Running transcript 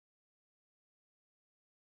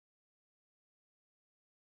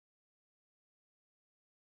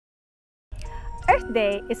Earth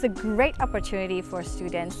Day is a great opportunity for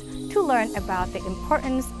students to learn about the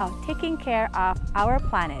importance of taking care of our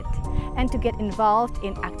planet and to get involved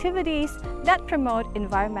in activities that promote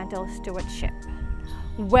environmental stewardship.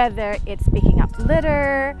 Whether it's picking up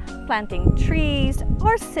litter, planting trees,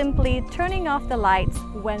 or simply turning off the lights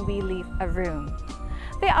when we leave a room.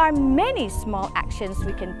 There are many small actions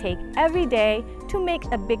we can take every day to make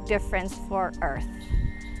a big difference for Earth.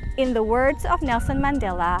 In the words of Nelson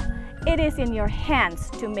Mandela, it is in your hands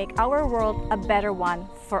to make our world a better one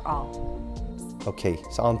for all. Okay,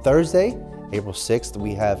 so on Thursday, April 6th,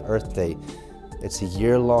 we have Earth Day. It's a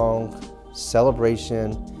year-long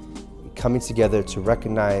celebration coming together to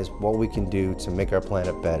recognize what we can do to make our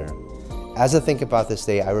planet better. As I think about this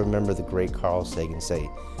day, I remember the great Carl Sagan say,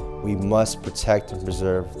 "We must protect and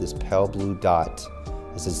preserve this pale blue dot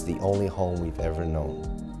as it's the only home we've ever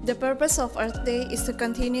known." The purpose of Earth Day is to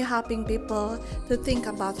continue helping people to think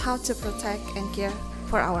about how to protect and care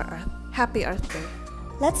for our Earth. Happy Earth Day.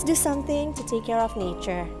 Let's do something to take care of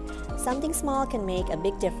nature. Something small can make a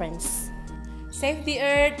big difference. Save the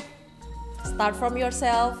Earth. Start from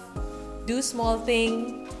yourself. Do small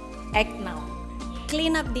things. Act now.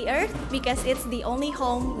 Clean up the Earth because it's the only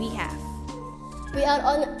home we have. We are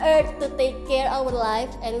on Earth to take care of our life,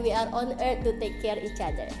 and we are on Earth to take care of each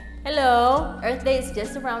other. Hello! Earth Day is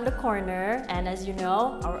just around the corner, and as you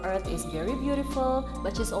know, our Earth is very beautiful,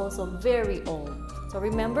 but she's also very old. So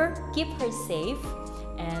remember, keep her safe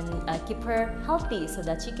and keep her healthy so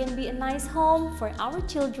that she can be a nice home for our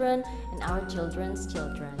children and our children's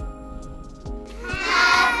children.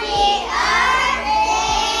 Happy Earth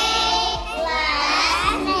Day!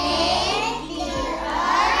 Let's make the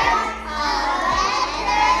Earth a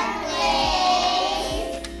better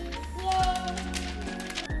place!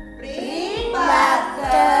 Bring back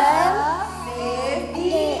the Save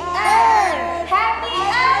the Earth! Happy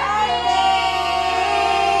Earth Day!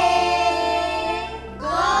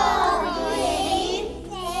 Go green,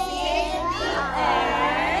 save the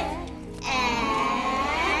Earth, and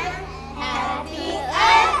Happy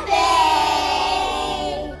Earth Day!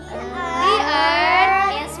 The Earth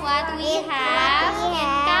is what we have in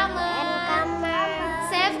common.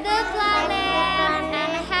 Save the planet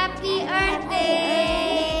and Happy Earth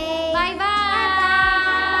Day! Bye-bye!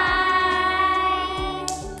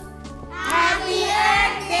 Happy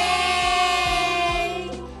Earth Day!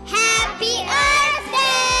 Happy Earth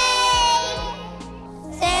Day!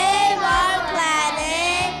 Save our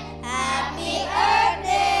planet! Happy Earth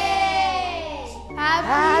Day!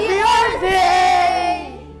 Happy Earth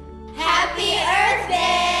Day! Happy Earth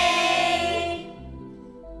Day!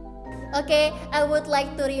 Okay, I would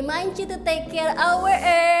like to remind you to take care of our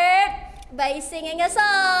Earth by singing a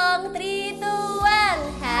song. 3, 2,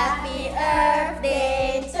 1. Happy Earth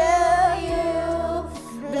Day to you.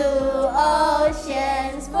 Blue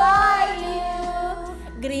oceans for you.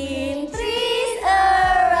 Green